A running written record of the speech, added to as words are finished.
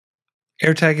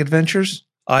AirTag Adventures,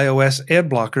 iOS ad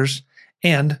blockers,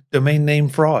 and domain name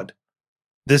fraud.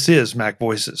 This is Mac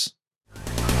Voices.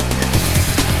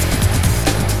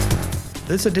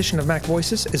 This edition of Mac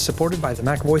Voices is supported by the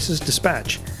Mac Voices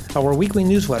Dispatch, our weekly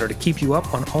newsletter to keep you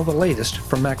up on all the latest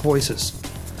from Mac Voices.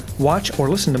 Watch or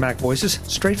listen to Mac Voices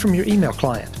straight from your email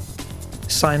client.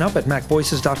 Sign up at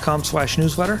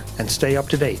macvoices.com/newsletter and stay up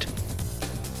to date.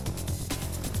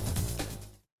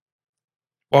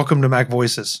 Welcome to Mac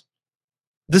Voices.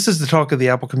 This is the talk of the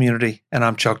Apple community, and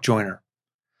I'm Chuck Joyner.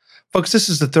 Folks, this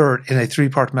is the third in a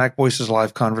three-part Mac Voices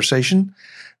live conversation.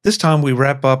 This time we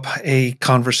wrap up a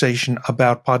conversation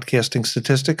about podcasting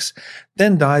statistics,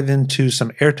 then dive into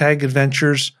some AirTag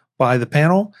adventures by the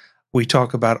panel. We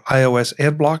talk about iOS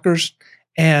ad blockers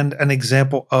and an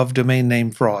example of domain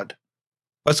name fraud.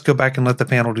 Let's go back and let the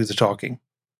panel do the talking.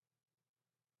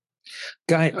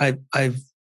 Guy,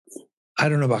 I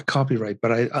don't know about copyright,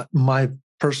 but my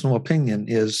personal opinion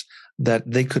is that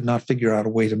they could not figure out a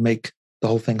way to make the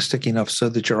whole thing sticky enough so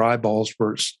that your eyeballs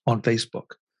were on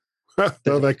Facebook.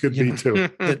 No, that could be too.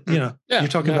 You're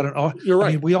talking about an. You're right.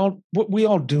 I mean, we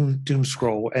all doom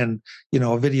scroll, and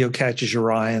a video catches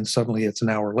your eye, and suddenly it's an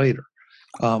hour later.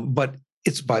 But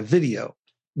it's by video.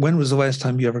 When was the last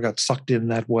time you ever got sucked in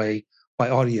that way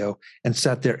by audio and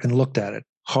sat there and looked at it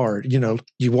hard?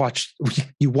 You watched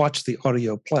the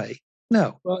audio play.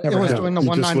 No, well, it was during the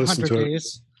 1-900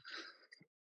 days.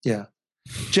 Yeah,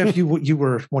 Jeff, you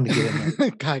were wanting to get in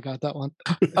there. I got that one.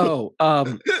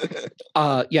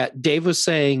 Yeah. Dave was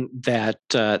saying that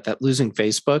losing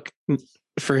Facebook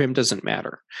for him doesn't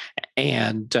matter,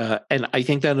 and I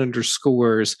think that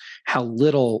underscores how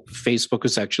little Facebook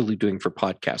is actually doing for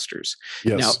podcasters.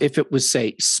 Yes. Now, if it was,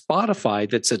 say, Spotify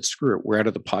that said, "Screw it, we're out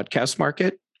of the podcast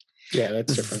market,"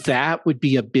 that's different. That would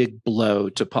be a big blow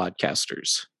to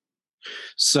podcasters.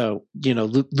 So,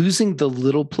 losing the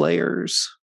little players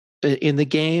in the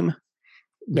game,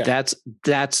 that's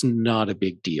not a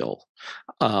big deal.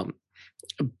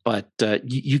 But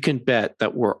you can bet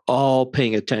that we're all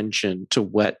paying attention to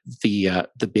what the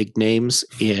big names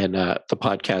in the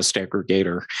podcast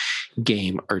aggregator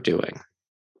game are doing.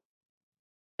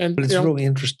 But it's really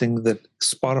interesting that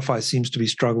Spotify seems to be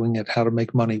struggling at how to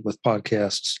make money with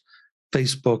podcasts.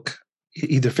 Facebook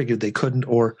either figured they couldn't,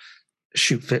 or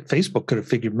Facebook could have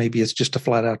figured maybe it's just a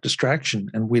flat out distraction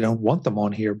and we don't want them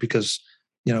on here because,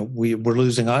 we're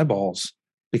losing eyeballs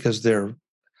because they're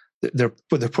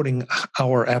putting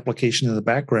our application in the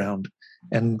background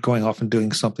and going off and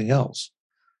doing something else.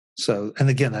 So, and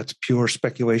again, that's pure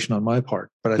speculation on my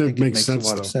part, but I think it makes a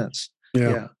lot of sense.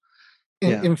 Yeah.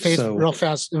 In Facebook, real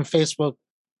fast, in Facebook,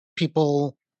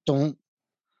 people don't,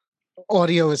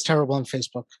 audio is terrible on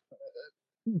Facebook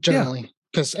generally. Yeah.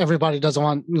 Because everybody doesn't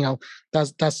want,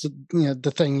 that's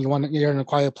the thing. You're in a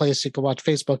quiet place, you can watch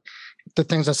Facebook. The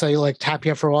things that say like tap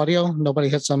here for audio, nobody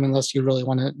hits them unless you really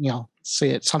want to, see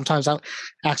it. Sometimes I'll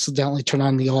accidentally turn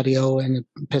on the audio and it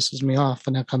pisses me off,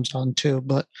 and that comes on too.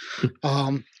 But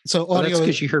so audio. That's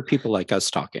because you hear people like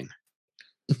us talking.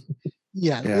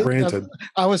 Yeah. Granted.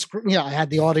 I had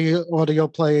the audio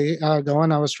play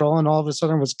going. I was scrolling. All of a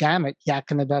sudden, it was Gamut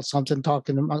yakking about something,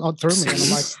 talking through me, and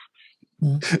I'm like,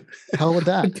 hell with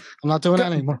that. I'm not doing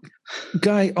that anymore.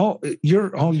 Guy,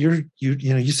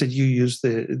 you said you use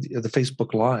the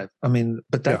Facebook Live. I mean,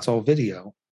 but that's all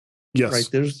video. Yes. Right.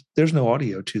 There's no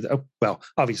audio to that. Well,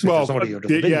 obviously there's audio to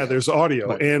the video. Yeah, there's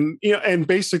audio. And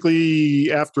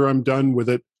basically after I'm done with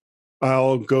it,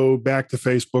 I'll go back to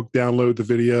Facebook, download the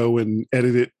video and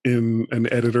edit it in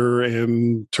an editor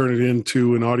and turn it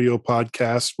into an audio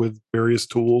podcast with various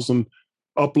tools and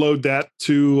upload that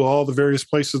to all the various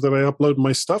places that I upload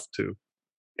my stuff to.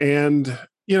 And,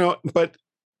 but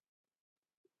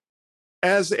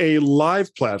as a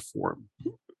live platform,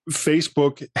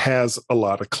 Facebook has a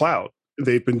lot of clout.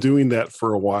 They've been doing that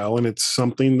for a while, and it's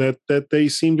something that they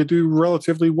seem to do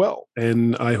relatively well.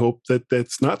 And I hope that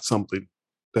that's not something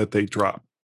that they drop.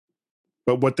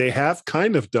 But what they have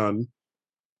kind of done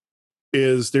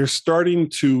is they're starting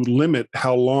to limit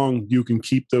how long you can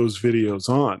keep those videos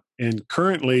on. And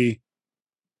currently,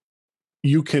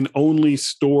 you can only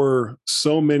store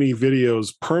so many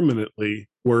videos permanently,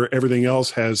 where everything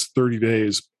else has 30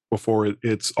 days before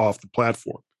it's off the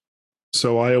platform.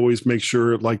 So I always make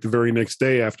sure, like the very next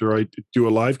day after I do a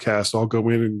live cast, I'll go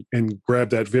in and grab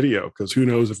that video, because who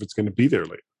knows if it's going to be there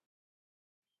later.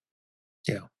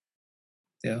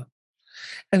 Yeah.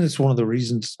 And it's one of the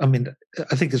reasons, I mean,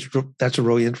 I think that's a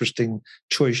really interesting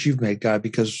choice you've made, Guy,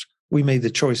 because we made the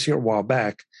choice here a while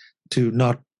back to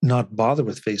not bother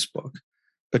with Facebook.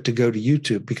 but to go to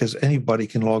YouTube, because anybody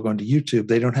can log on to YouTube.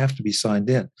 They don't have to be signed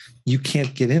in. You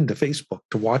can't get into Facebook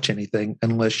to watch anything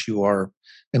unless you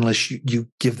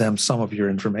give them some of your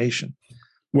information.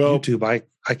 Well, YouTube, I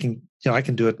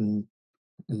can do it and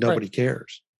nobody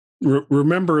cares.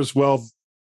 Remember as well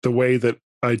the way that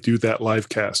I do that live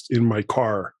cast in my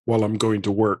car while I'm going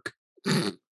to work.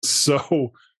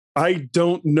 So I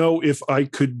don't know if I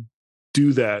could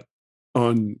do that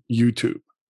on YouTube.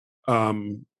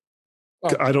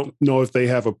 I don't know if they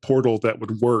have a portal that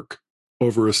would work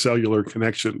over a cellular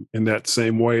connection in that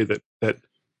same way that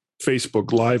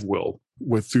Facebook Live will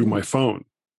through my phone.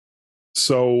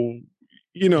 So,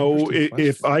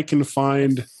 if I can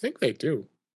find... I think they do.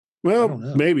 Well,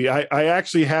 maybe. I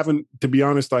actually haven't, to be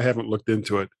honest, I haven't looked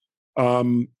into it.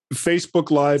 Facebook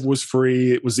Live was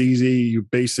free. It was easy. You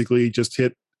basically just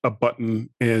hit a button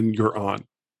and you're on.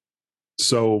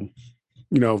 So...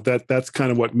 that's kind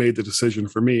of what made the decision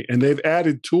for me. And they've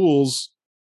added tools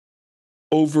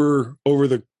over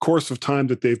the course of time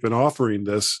that they've been offering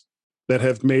this that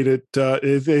have made it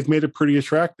they've made it pretty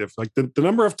attractive. Like the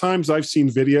number of times I've seen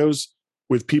videos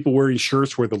with people wearing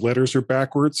shirts where the letters are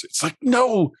backwards. It's like,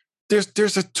 no,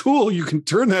 there's a tool you can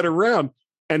turn that around,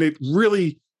 and it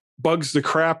really bugs the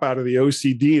crap out of the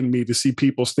OCD in me to see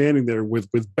people standing there with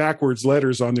backwards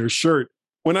letters on their shirt.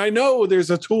 When I know there's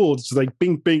a tool, it's like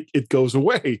bing, bing, it goes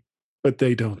away, but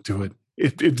they don't do it.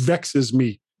 It vexes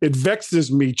me. It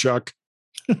vexes me, Chuck.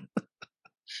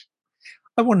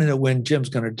 I want to know when Jim's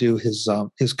going to do his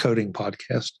coding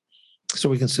podcast, so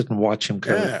we can sit and watch him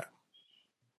code. Yeah.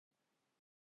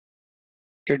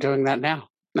 You're doing that now.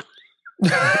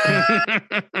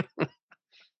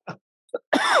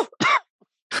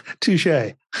 Touche.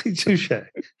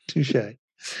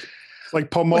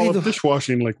 Like Palmolive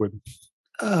dishwashing liquid.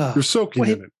 You're soaking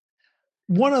in it.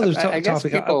 One other I guess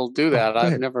topic. People do that.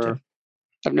 I've ahead,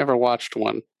 never watched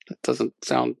one. It doesn't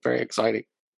sound very exciting.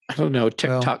 I don't know,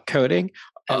 TikTok coding.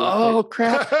 Oh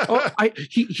crap!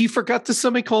 He forgot the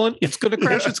semicolon. It's going to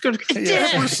crash. It's going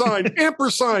to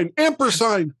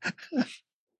ampersand.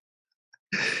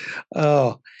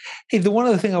 Oh, hey! The one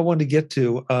other thing I wanted to get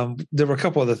to. There were a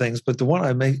couple other things, but the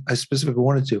one I specifically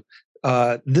wanted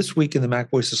to. This week in the Mac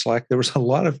Voices Slack, there was a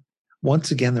lot of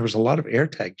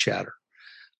AirTag chatter,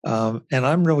 and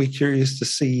I'm really curious to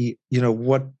see,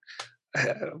 what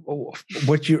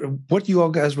you all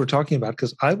guys were talking about,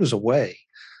 because I was away,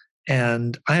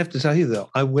 and I have to tell you though,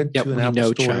 I went to an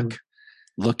Apple store. Chuck,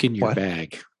 look in your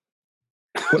bag.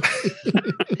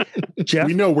 Jeff,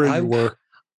 we know where you were.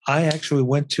 I actually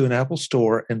went to an Apple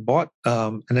store and bought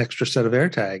an extra set of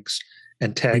AirTags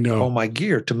and tagged all my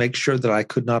gear to make sure that I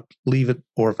could not leave it,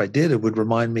 or if I did, it would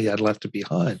remind me I'd left it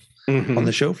behind on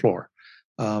the show floor.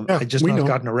 I just not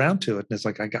gotten around to it, and it's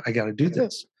like I got to do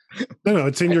this. No,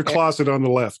 it's in your closet on the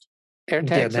left.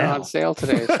 AirTags are on sale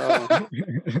today, so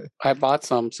I bought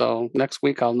some. So next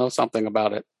week I'll know something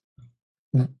about it.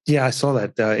 Yeah, I saw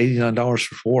that $89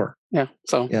 for 4. Yeah,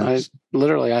 so I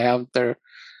have their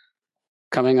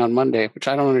coming on Monday, which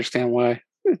I don't understand why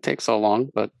it takes so long,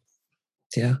 but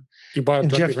yeah. You bought it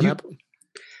directly from Apple?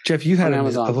 Jeff, you had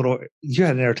you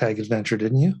had an AirTag adventure,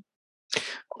 didn't you?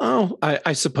 Oh,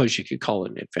 I suppose you could call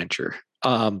it an adventure.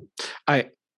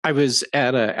 I was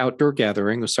at an outdoor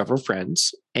gathering with several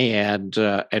friends, and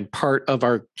part of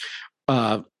our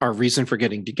reason for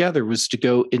getting together was to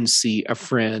go and see a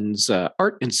friend's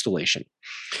art installation.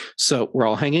 So we're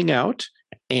all hanging out,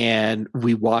 and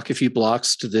we walk a few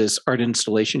blocks to this art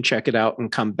installation, check it out,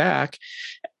 and come back.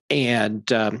 And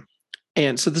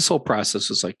so this whole process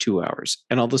was like 2 hours.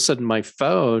 And all of a sudden my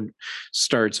phone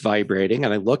starts vibrating,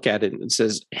 and I look at it and it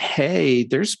says, hey,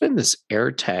 there's been this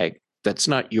AirTag that's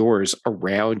not yours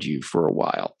around you for a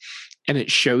while. And it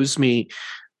shows me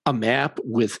a map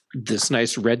with this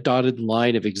nice red dotted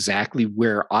line of exactly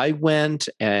where I went,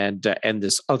 and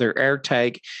this other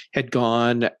AirTag had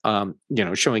gone,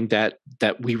 showing that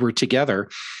we were together.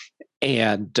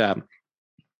 And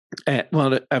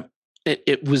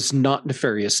it was not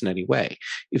nefarious in any way.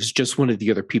 It was just one of the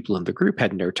other people in the group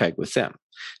had an AirTag with them.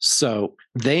 So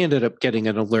they ended up getting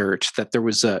an alert that there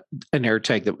was an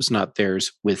AirTag that was not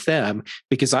theirs with them,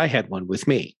 because I had one with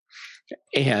me.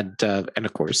 And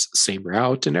of course, same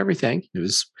route and everything. It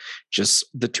was just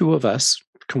the two of us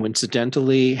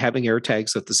coincidentally having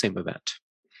AirTags at the same event.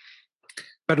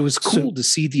 But it was cool to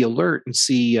see the alert and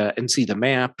see the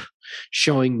map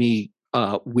showing me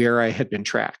where I had been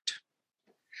tracked.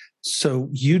 So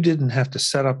you didn't have to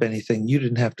set up anything. You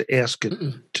didn't have to ask it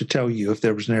to tell you if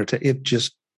there was an AirTag. It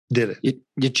just did it.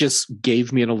 It just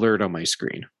gave me an alert on my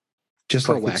screen. Just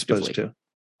like it's supposed to.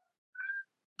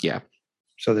 Yeah.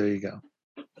 So there you go.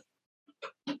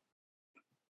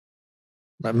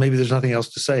 maybe there's nothing else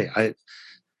to say. I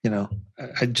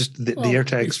just the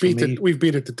AirTags for me. We've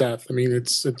beat it to death. I mean, it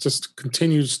just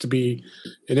continues to be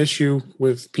an issue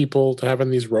with people having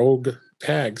these rogue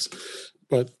tags.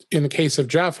 But in the case of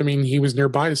Jeff, I mean, he was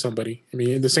nearby to somebody. I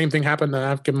mean, the same thing happened that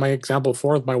I've given my example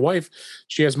before with my wife.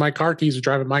 She has my car keys to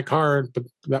drive in my car,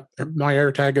 but my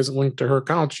AirTag isn't linked to her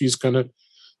account. She's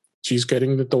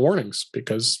getting the warnings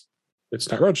because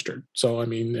it's not registered. So, I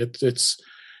mean, it's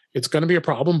going to be a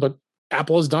problem, but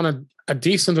Apple has done a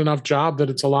decent enough job that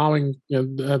it's allowing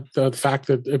the fact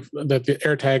that that the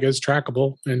AirTag is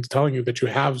trackable and telling you that you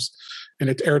have an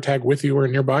AirTag with you or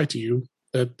nearby to you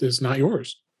that is not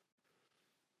yours.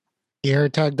 The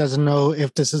AirTag doesn't know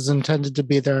if this is intended to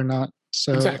be there or not.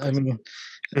 So, exactly. I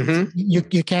mean, you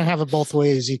can't have it both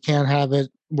ways. You can't have it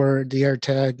where the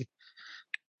AirTag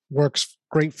works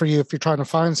great for you if you're trying to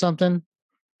find something,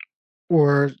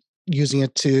 or using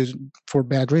it for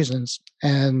bad reasons.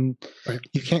 And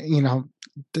you can't,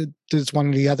 there's one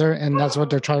or the other, and that's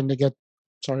what they're trying to get.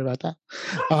 Sorry about that.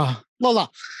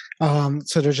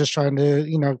 So they're just trying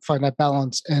to, find that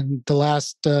balance. And the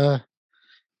last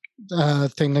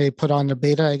thing they put on the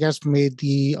beta, I guess, made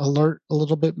the alert a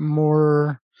little bit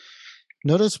more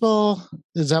noticeable.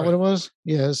 Is that what it was?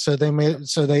 Yeah. So they made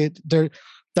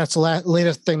that's the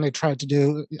latest thing they tried to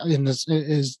do in this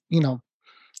is,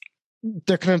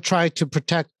 they're going to try to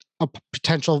protect a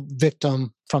potential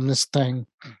victim from this thing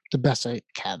the best they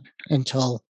can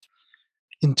until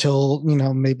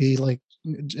maybe like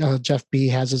Jeff B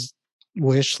has his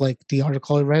wish, like the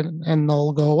article I read, and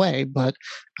they'll go away. But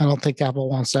I don't think Apple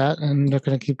wants that, and they're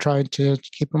going to keep trying to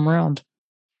keep them around.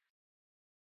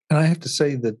 And I have to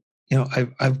say that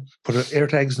I've put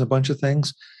AirTags in a bunch of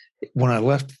things. When I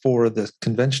left for the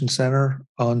convention center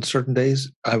on certain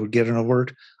days, I would get an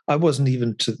alert. I wasn't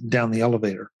even down the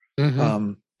elevator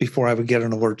before I would get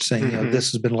an alert saying,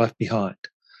 this has been left behind.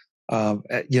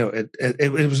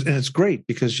 It was, and it's great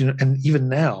because, and even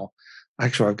now,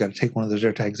 actually, I've got to take one of those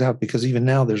AirTags out because even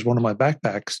now there's one of my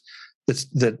backpacks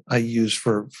that I use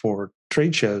for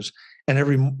trade shows. And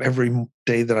every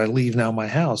day that I leave now my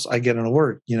house, I get an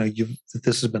alert, that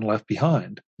this has been left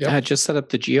behind. Yeah, I just set up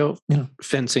the geo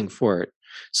fencing for it.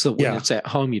 So when it's at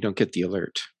home, you don't get the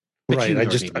alert. But right. I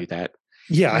just do that.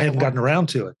 Yeah, I haven't gotten around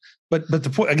to it. But the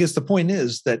point, I guess the point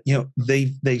is that,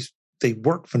 they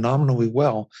work phenomenally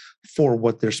well for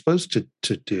what they're supposed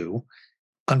to do.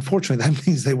 Unfortunately, that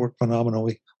means they work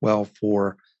phenomenally well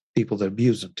for people that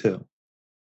abuse them too.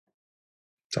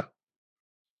 So,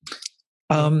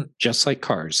 just like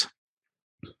cars.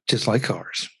 Just like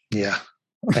cars, yeah,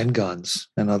 and guns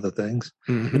and other things,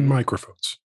 and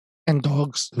microphones, and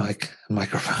dogs,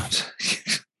 microphones.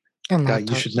 And yeah,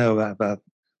 you should know about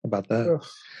that.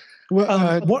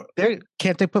 Well,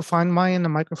 can't they put Find My in the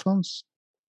microphones?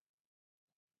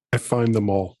 I find them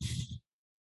all.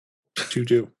 You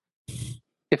do.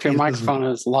 If your microphone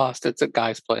is lost, it's at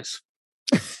Guy's place.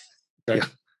 Yeah.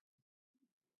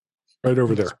 Right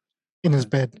over there. In his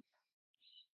bed.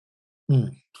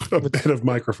 A bed of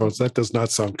microphones. That does not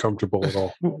sound comfortable at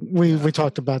all. We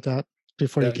talked about that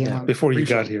before you came on. Before you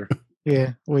got here.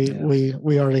 Yeah, we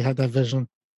already had that vision.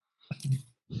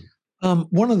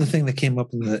 One other thing that came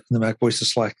up in the Mac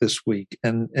Voices Slack this week,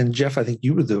 and Jeff, I think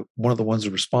you were one of the ones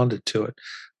that responded to it.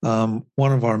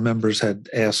 One of our members had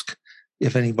asked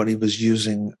if anybody was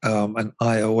using an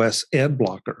iOS ad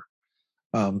blocker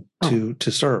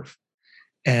to surf.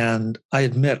 And I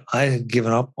admit I had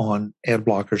given up on ad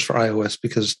blockers for iOS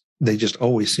because they just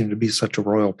always seem to be such a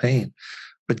royal pain.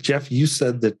 But Jeff, you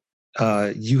said that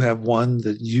you have one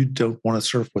that you don't want to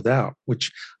surf without,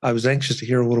 which I was anxious to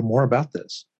hear a little more about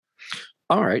this.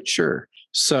 All right, sure.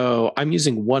 So I'm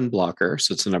using one blocker,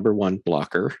 so it's the number one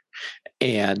blocker,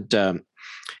 and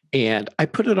I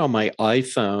put it on my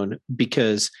iPhone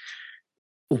because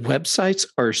websites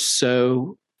are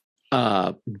so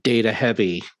data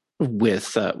heavy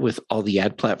with all the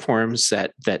ad platforms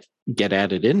that get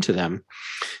added into them,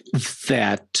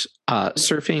 that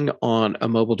surfing on a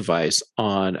mobile device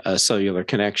on a cellular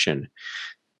connection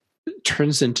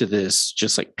turns into this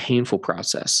just like painful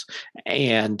process.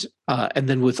 And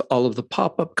then with all of the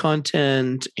pop-up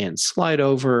content and slide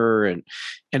over and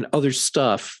other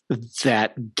stuff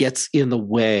that gets in the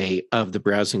way of the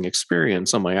browsing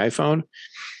experience on my iPhone,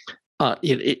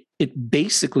 it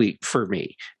basically, for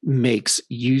me, makes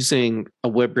using a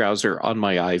web browser on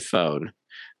my iPhone,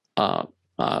 I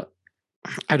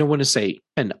don't want to say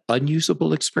an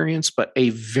unusable experience, but a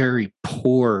very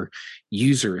poor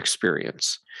user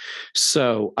experience.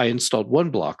 So I installed one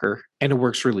blocker and it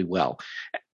works really well.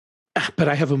 But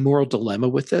I have a moral dilemma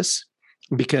with this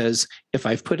Because if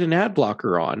I've put an ad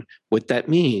blocker on, what that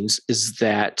means is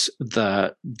that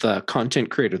the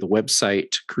content creator, the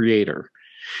website creator,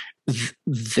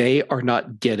 they are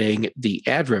not getting the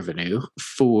ad revenue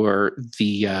for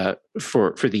the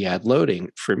for the ad loading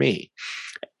for me.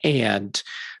 And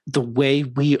the way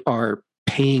we are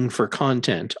paying for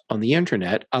content on the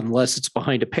internet, unless it's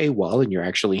behind a paywall and you're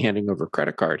actually handing over a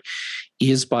credit card,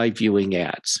 is by viewing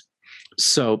ads.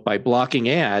 So by blocking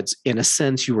ads, in a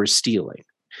sense, you are stealing,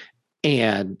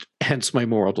 and hence my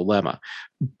moral dilemma.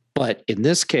 But in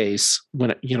this case,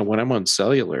 when I'm on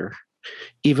cellular,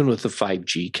 even with the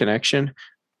 5G connection,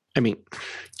 I mean,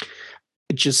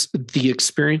 just the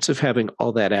experience of having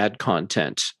all that ad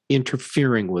content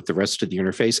interfering with the rest of the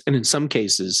interface, and in some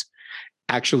cases,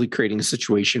 actually creating a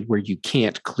situation where you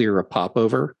can't clear a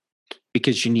popover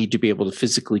because you need to be able to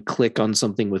physically click on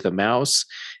something with a mouse,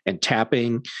 and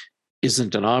tapping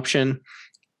isn't an option.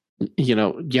 You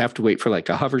have to wait for like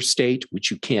a hover state,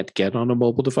 which you can't get on a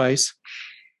mobile device.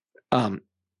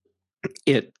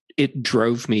 It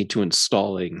drove me to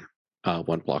installing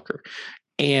OneBlocker,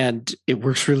 and it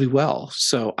works really well.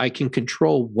 So I can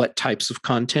control what types of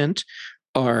content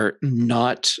are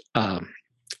not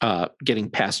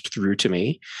getting passed through to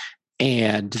me.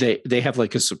 And they have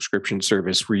like a subscription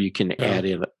service where you can add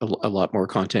in a lot more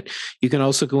content. You can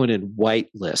also go in and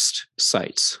whitelist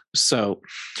sites. So,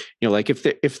 like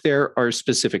if there are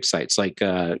specific sites, like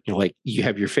like you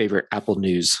have your favorite Apple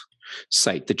News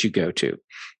site that you go to,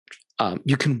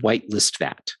 you can whitelist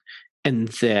that, and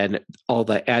then all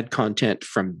the ad content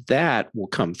from that will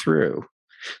come through.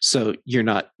 So you're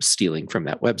not stealing from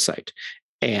that website.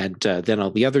 And then all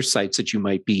the other sites that you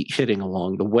might be hitting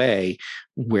along the way,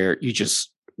 where you just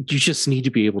need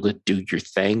to be able to do your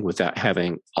thing without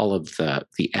having all of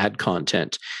the ad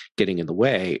content getting in the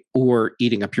way, or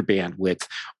eating up your bandwidth,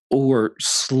 or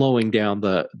slowing down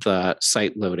the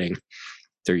site loading.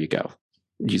 There you go.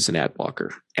 Use an ad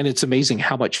blocker, and it's amazing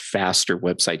how much faster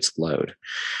websites load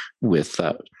with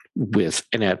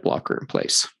an ad blocker in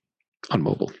place on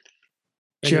mobile.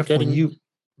 Jeff,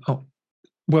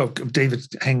 well, David,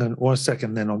 hang on 1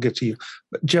 second, then I'll get to you.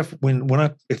 But Jeff,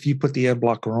 if you put the ad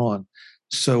blocker on,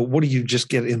 so what do you just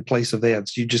get in place of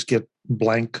ads? You just get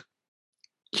blank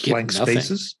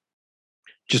spaces?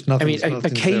 Just nothing. I mean,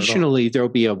 occasionally there'll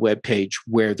be a web page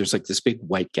where there's like this big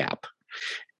white gap.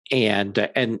 And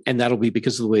that'll be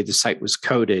because of the way the site was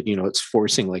coded. It's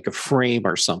forcing like a frame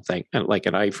or something, like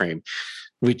an iframe,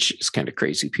 which is kind of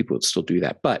crazy. People would still do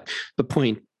that. But the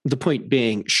point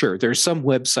being, sure, there are some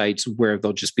websites where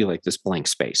they'll just be like this blank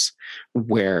space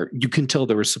where you can tell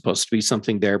there was supposed to be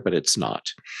something there, but it's not.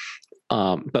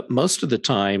 But most of the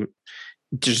time,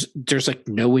 there's like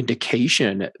no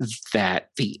indication that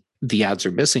the ads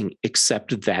are missing,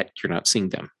 except that you're not seeing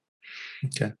them.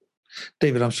 Okay.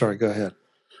 David, I'm sorry. Go ahead.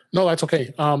 No, that's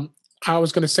okay. I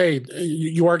was going to say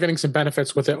you are getting some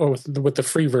benefits with it, or with the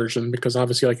free version, because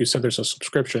obviously, like you said, there's a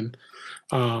subscription.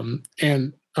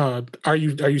 And are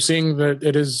you seeing that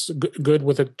it is good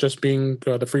with it just being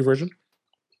the free version?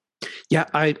 Yeah,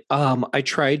 I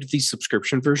tried the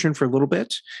subscription version for a little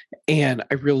bit, and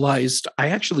I realized I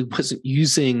actually wasn't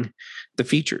using the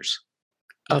features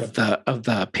of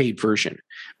the paid version,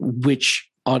 which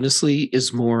honestly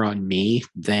is more on me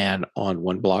than on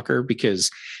OneBlocker,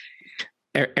 because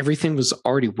everything was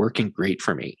already working great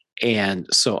for me. And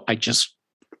so I just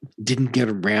didn't get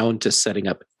around to setting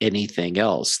up anything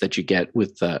else that you get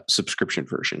with the subscription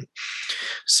version.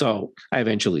 So I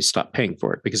eventually stopped paying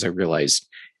for it, because I realized,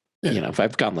 if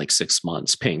I've gone like 6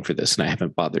 months paying for this and I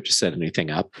haven't bothered to set anything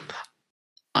up,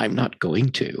 I'm not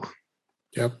going to.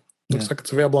 Yep. Looks like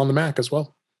it's available on the Mac as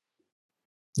well.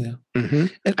 Yeah. Mm-hmm.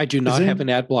 I do not have an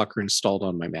ad blocker installed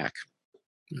on my Mac.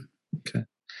 Okay.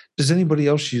 Does anybody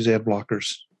else use ad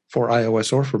blockers for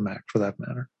iOS or for Mac, for that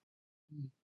matter?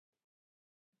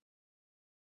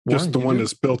 Just the one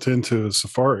that's built into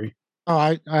Safari.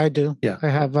 Oh, I do. Yeah. I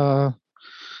have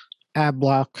ad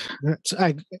block.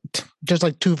 There's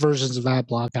like 2 versions of ad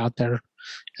block out there,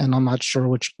 and I'm not sure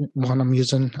which one I'm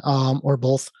using, or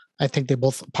both. I think they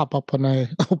both pop up when I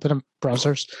open up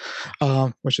browsers,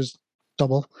 which is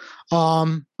double.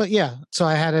 But yeah, so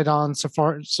I had it on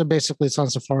Safari. So basically it's on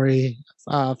Safari,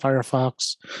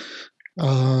 Firefox,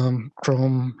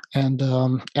 Chrome,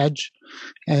 and Edge.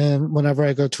 And whenever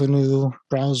I go to a new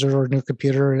browser or new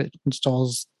computer, it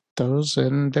installs those,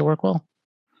 and they work well.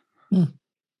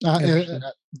 It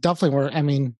definitely work. I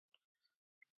mean,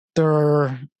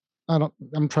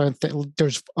 I'm trying to think.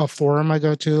 There's a forum I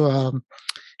go to,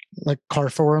 like car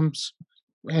forums,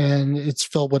 and it's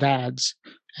filled with ads.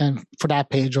 And for that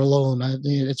page alone,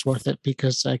 it's worth it,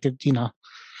 because I could,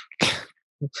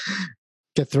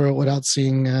 get through it without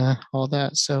seeing all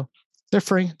that. So they're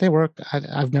free. They work.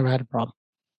 I've never had a problem.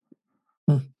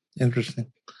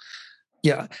 Interesting.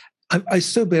 Yeah, I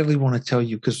so badly want to tell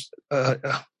you because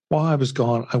while I was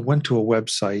gone, I went to a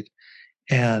website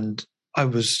and I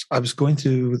was going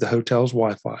through the hotel's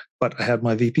Wi-Fi, but I had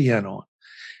my VPN on,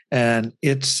 and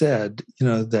it said,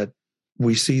 that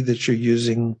we see that you're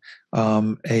using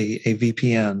a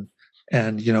VPN,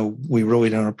 and we really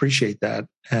don't appreciate that,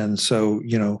 and so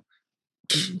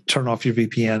turn off your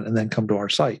VPN and then come to our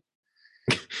site.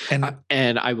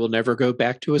 And I will never go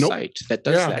back to a site that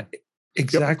does that.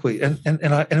 Exactly. Yep.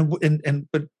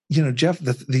 But Jeff,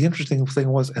 the interesting thing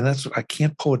was, and that's I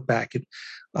can't pull it back.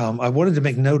 I wanted to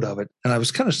make note of it, and I was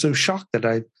kind of so shocked that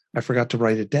I forgot to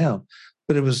write it down.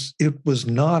 But it was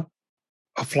not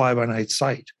a fly-by-night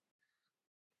site.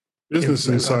 Business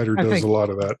Insider does a lot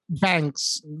of that.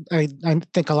 Banks, I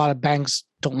think a lot of banks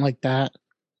don't like that.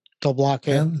 They'll block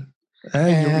it.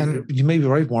 And you may be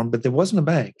right, Warren, but there wasn't a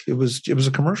bank. It was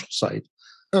a commercial site.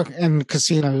 And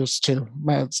casinos too,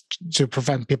 to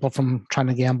prevent people from trying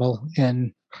to gamble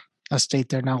in a state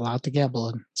they're not allowed to gamble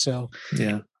in. So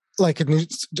yeah, like in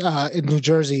New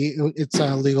Jersey, it's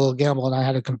a legal gamble, and I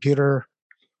had a computer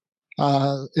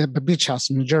at a beach house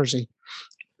in New Jersey.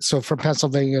 So from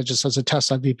Pennsylvania, just as a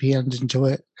test, I VPN'd into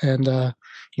it, and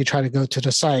you try to go to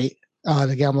the site,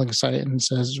 the gambling site, and it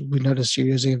says, "We noticed you're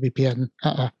using a VPN.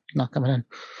 Not coming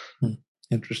in."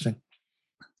 Interesting.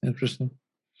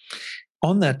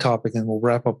 On that topic, and we'll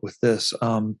wrap up with this.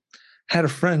 Had a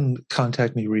friend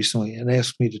contact me recently and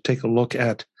asked me to take a look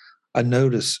at a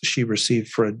notice she received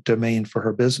for a domain for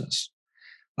her business,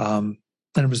 and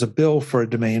it was a bill for a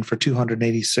domain for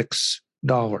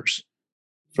 $286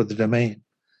 for the domain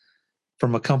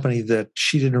from a company that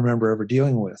she didn't remember ever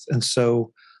dealing with. And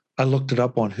so I looked it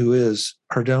up on Whois.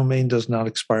 Her domain does not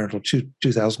expire until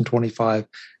 2025,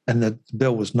 and the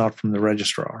bill was not from the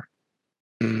registrar.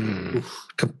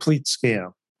 Complete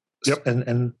scam. Yep.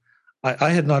 And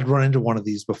I had not run into one of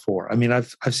these before. I mean,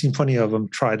 I've seen plenty of them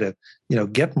try to,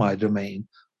 get my domain,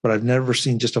 but I've never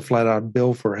seen just a flat out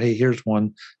bill for, hey, here's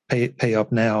one, pay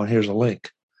up now, and here's a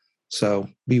link. So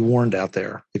be warned out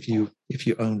there if you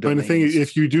own domains. And the thing,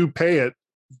 if you do pay it,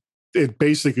 it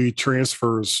basically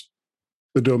transfers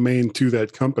the domain to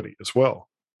that company as well.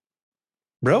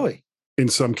 Really? In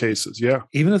some cases, yeah.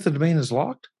 Even if the domain is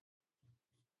locked?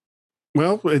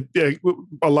 Well,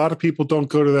 a lot of people don't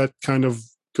go to that kind of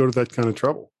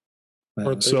trouble.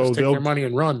 Or they just take their money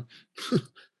and run.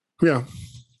 Yeah.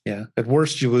 Yeah. At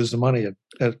worst, you lose the money.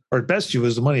 Or at best, you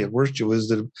lose the money. At worst, you lose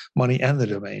the money and the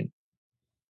domain,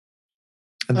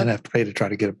 and then have to pay to try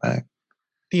to get it back.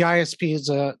 The ISPs,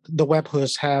 the web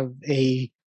hosts have a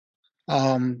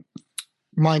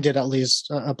Minded, at least,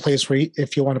 a place where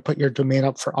if you want to put your domain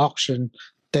up for auction,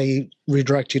 they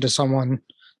redirect you to someone,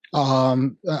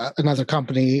 another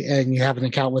company, and you have an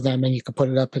account with them, and you can put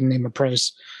it up and name a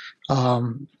price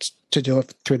to do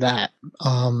it through that.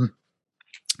 I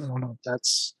don't know if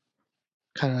that's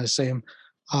kind of the same.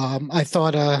 I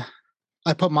thought I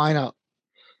put mine up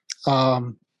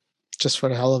just for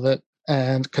the hell of it,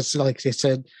 and because, like they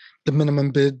said, the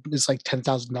minimum bid is like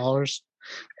 $10,000.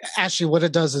 Actually, what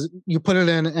it does is you put it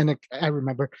in, and I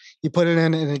remember you put it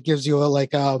in, and it gives you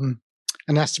an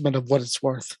estimate of what it's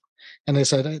worth. And they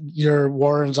said your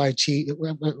Warren's IT,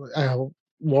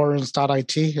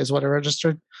 Warrens.it is what I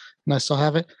registered, and I still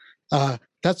have it.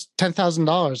 That's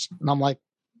 $10,000, and I'm like,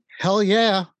 hell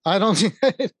yeah! I don't see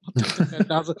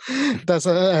 $10,000. That's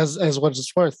as what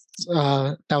it's worth.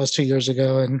 That was 2 years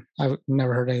ago, and I've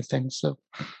never heard anything. So,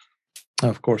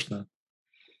 of course not.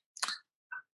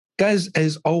 Guys,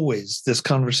 as always, this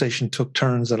conversation took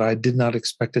turns that I did not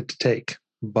expect it to take.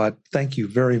 But thank you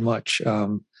very much.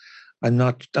 I'm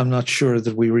not sure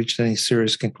that we reached any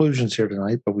serious conclusions here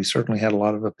tonight, but we certainly had a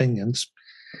lot of opinions,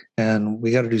 and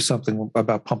we got to do something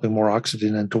about pumping more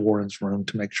oxygen into Warren's room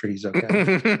to make sure he's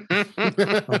okay.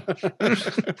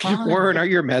 Warren, are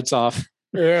your meds off?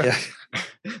 Yeah.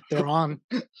 They're on.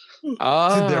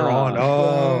 Oh, they're on.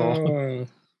 Oh,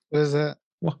 what is that?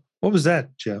 What was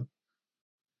that, Jim?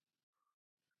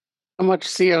 How much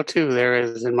CO2 there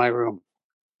is in my room?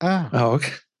 Oh,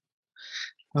 okay.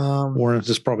 Warren's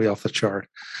is probably off the chart.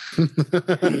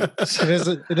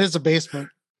 It is a basement.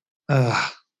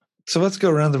 So let's go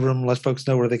around the room and let folks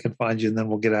know where they can find you, and then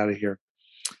we'll get out of here.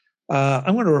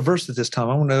 I'm going to reverse it this time.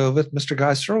 I'm going to let Mr.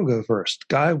 Guy Serle go first.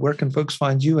 Guy, where can folks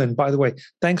find you? And by the way,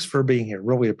 thanks for being here.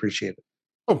 Really appreciate it.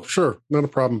 Oh, sure. Not a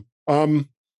problem.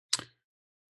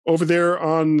 Over there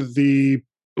on the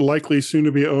likely soon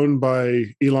to be owned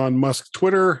by Elon Musk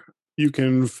Twitter, you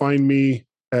can find me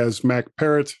as Mac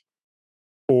Parrot.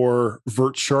 or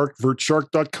VertShark.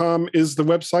 VertShark.com is the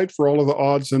website for all of the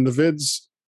odds and the vids.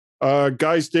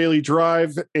 Guys Daily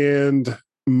Drive and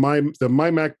the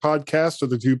My Mac podcast are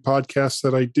the two podcasts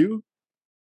that I do.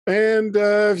 And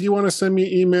if you want to send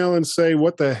me email and say,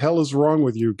 what the hell is wrong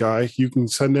with you, Guy, you can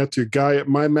send that to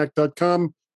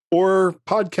guy@mymac.com or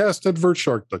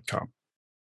podcast@vertshark.com.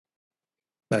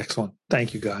 Excellent.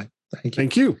 Thank you, Guy.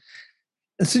 Thank you.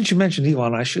 And since you mentioned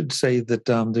Elon, I should say that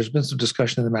there's been some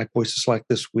discussion in the Mac Voices Slack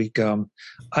this week.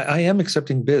 I am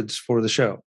accepting bids for the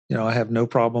show. I have no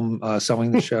problem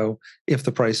selling the show if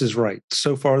the price is right.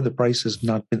 So far, the price has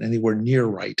not been anywhere near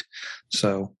right.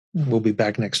 So we'll be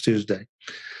back next Tuesday.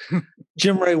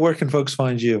 Jim Ray, where can folks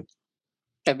find you?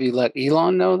 Have you let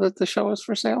Elon know that the show is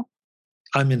for sale?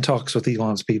 I'm in talks with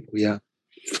Elon's people, yeah.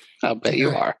 I'll bet you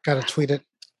are. Gotta tweet it.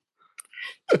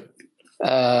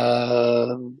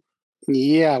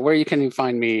 Yeah, where can you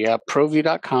find me?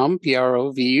 Provue.com,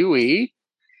 PROVUE.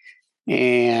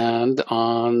 And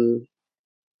on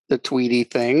the Tweety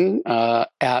thing,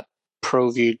 at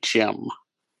Provue Jim.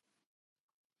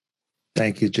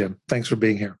 Thank you, Jim. Thanks for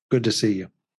being here. Good to see you.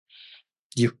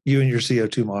 You and your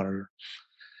CO2 monitor.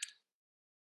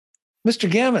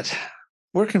 Mr. Gamet,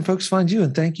 where can folks find you?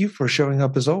 And thank you for showing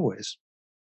up as always.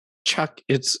 Chuck,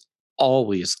 it's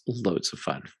always loads of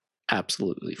fun.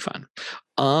 Absolutely fun.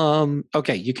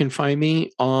 Okay, you can find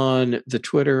me on the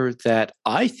Twitter that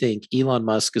I think Elon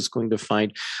Musk is going to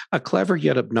find a clever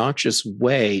yet obnoxious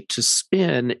way to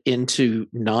spin into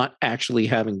not actually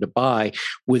having to buy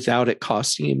without it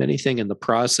costing him anything in the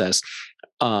process.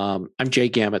 I'm Jay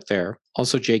Gamet there.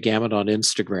 Also Jay Gamet on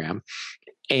Instagram.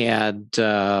 And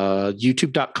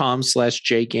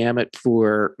youtube.com/Jay Gamet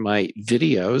for my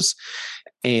videos.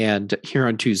 And here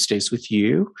on Tuesdays with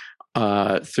you.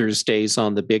 Thursdays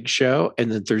on the Big Show,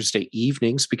 and then Thursday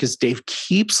evenings, because Dave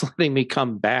keeps letting me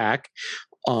come back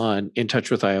on In Touch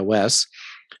with iOS,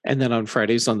 and then on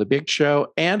Fridays on the Big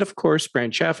Show. And of course,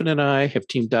 Brand Chaffin and I have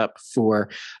teamed up for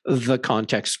The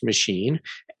Context Machine.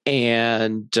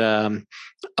 And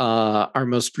our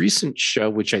most recent show,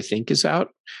 which I think is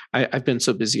out, I've been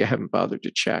so busy I haven't bothered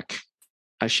to check.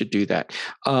 I should do that.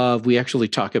 We actually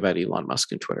talk about Elon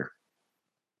Musk and Twitter.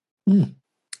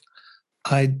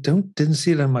 I didn't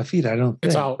see it on my feed. I don't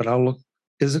think, but I'll look.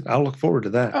 I'll look forward to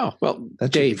that. Oh well,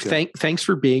 Dave, thanks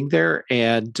for being there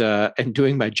and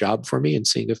doing my job for me and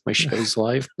seeing if my show's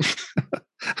live.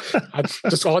 All I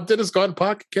did is go on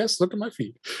podcast, look at my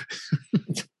feed.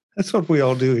 That's what we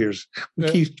all do here.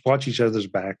 We watch each other's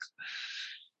backs.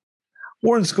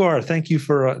 Warren Scar, thank you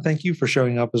for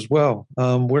showing up as well.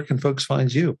 Where can folks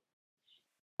find you?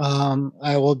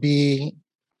 I will be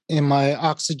in my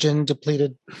oxygen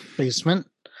depleted basement.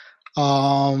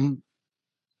 I'm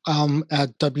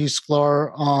at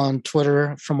WSCLAR on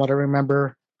Twitter, from what I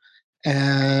remember,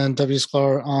 and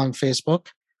WSCLAR on Facebook.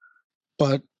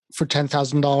 But for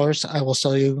 $10,000, I will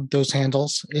sell you those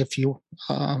handles if you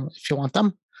want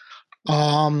them.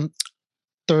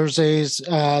 Thursdays,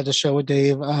 the show with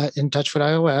Dave, In Touch with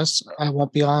iOS. I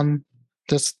won't be on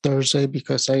this Thursday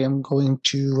because I am going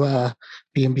to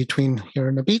be in between here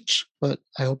on the beach, but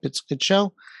I hope it's a good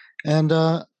show. And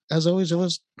as always, it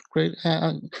was great.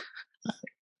 I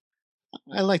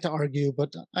like to argue,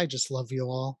 but I just love you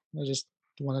all. I just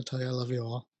want to tell you I love you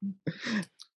all.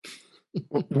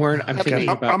 Warren, I'm thinking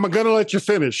about... I'm going to let you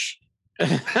finish.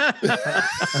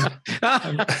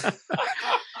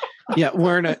 Yeah,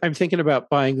 Warren, I'm thinking about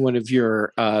buying one of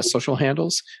your social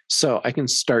handles so I can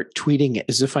start tweeting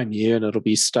as if I'm you, and it'll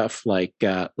be stuff like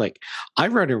I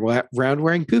run around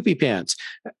wearing poopy pants.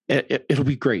 It'll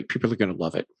be great. People are going to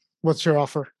love it. What's your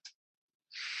offer?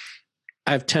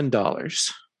 I have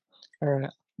 $10. All right.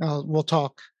 We'll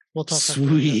talk.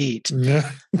 Sweet.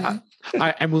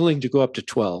 I'm willing to go up to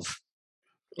 12.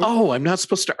 Oh, I'm not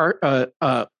supposed to.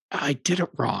 I did it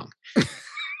wrong.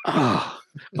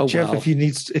 Jeff, well. if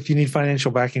you need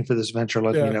financial backing for this venture,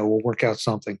 let me know. We'll work out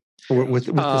something with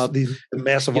these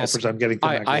massive offers I'm getting.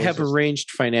 I have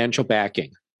arranged financial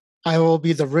backing. I will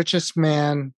be the richest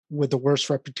man with the worst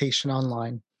reputation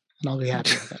online, and I'll be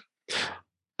happy with it.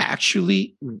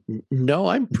 Actually, no,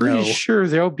 I'm pretty sure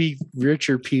there'll be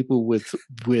richer people with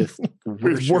worse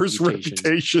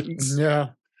reputations.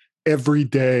 Yeah, every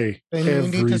day. Then you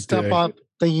need to step up.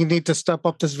 Then you need to step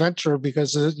up this venture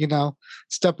because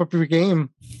step up your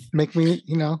game. Make me,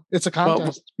 it's a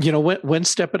contest. Well, one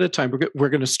step at a time. We're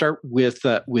going to start with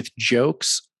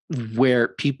jokes where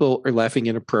people are laughing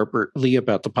inappropriately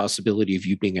about the possibility of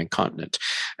you being incontinent.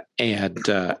 and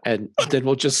then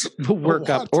we'll just work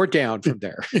up or down from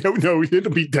there. No,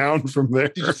 it'll be down from there.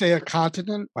 Did you say a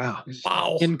continent? Wow.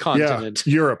 Incontinent.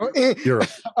 Yeah, Europe. Europe.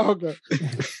 Okay.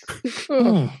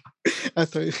 I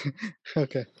thought.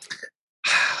 Okay.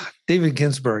 David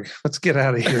Ginsburg, let's get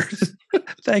out of here.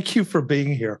 Thank you for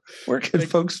being here. Where can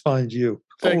folks find you?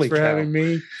 Thanks for having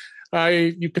me.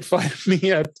 You can find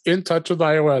me at In Touch with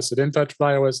iOS at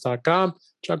intouchwithios.com.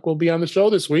 Chuck will be on the show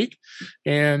this week.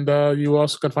 And you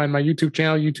also can find my YouTube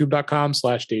channel,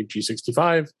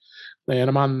 youtube.com/DaveG65. And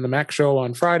I'm on the Mac Show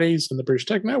on Fridays in the British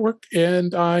Tech Network.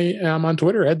 And I am on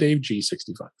Twitter at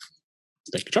DaveG65.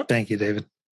 Thank you, Chuck. Thank you, David.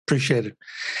 Appreciate it.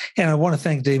 And I want to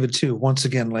thank David, too, once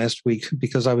again last week,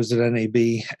 because I was at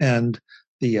NAB and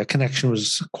the connection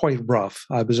was quite rough.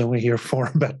 I was only here for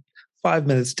about 5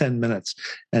 minutes, 10 minutes,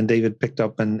 and David picked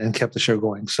up and kept the show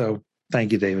going. So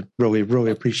thank you, David. Really,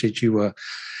 really appreciate you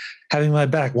having my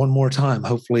back one more time.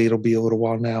 Hopefully it'll be a little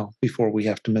while now before we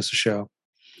have to miss a show.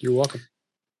 You're welcome.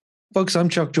 Folks, I'm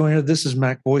Chuck Joyner. This is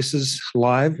Mac Voices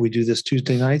Live. We do this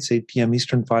Tuesday nights, 8 p.m.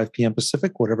 Eastern, 5 p.m.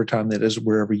 Pacific, whatever time that is,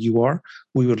 wherever you are.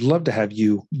 We would love to have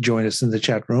you join us in the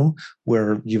chat room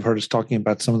where you've heard us talking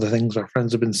about some of the things our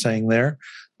friends have been saying there.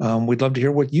 We'd love to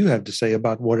hear what you have to say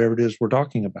about whatever it is we're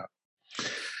talking about.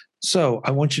 So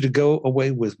I want you to go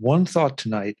away with one thought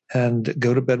tonight and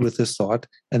go to bed with this thought,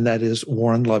 and that is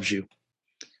Warren loves you.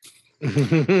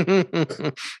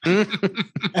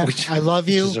 I love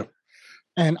you.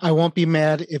 And I won't be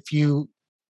mad if you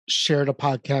shared a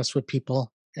podcast with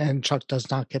people and Chuck does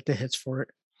not get the hits for it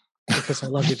because I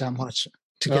love you that much.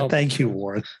 Thank you,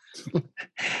 Warren.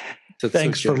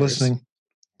 Thanks for listening.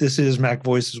 This is Mac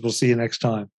Voices. We'll see you next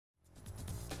time.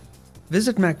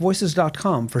 Visit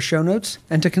MacVoices.com for show notes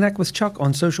and to connect with Chuck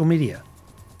on social media.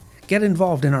 Get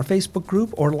involved in our Facebook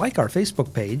group or like our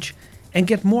Facebook page and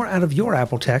get more out of your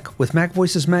Apple tech with Mac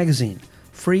Voices Magazine,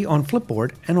 free on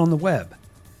Flipboard and on the web.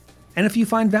 And if you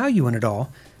find value in it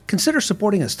all, consider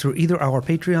supporting us through either our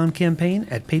Patreon campaign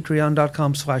at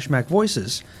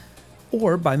patreon.com/MacVoices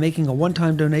or by making a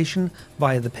one-time donation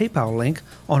via the PayPal link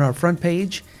on our front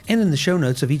page and in the show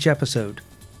notes of each episode.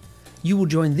 You will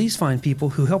join these fine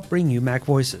people who help bring you Mac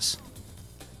Voices.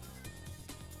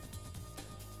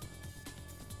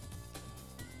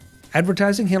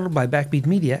 Advertising handled by Backbeat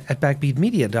Media at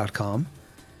backbeatmedia.com.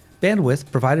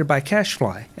 Bandwidth provided by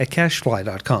CacheFly at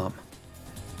cachefly.com.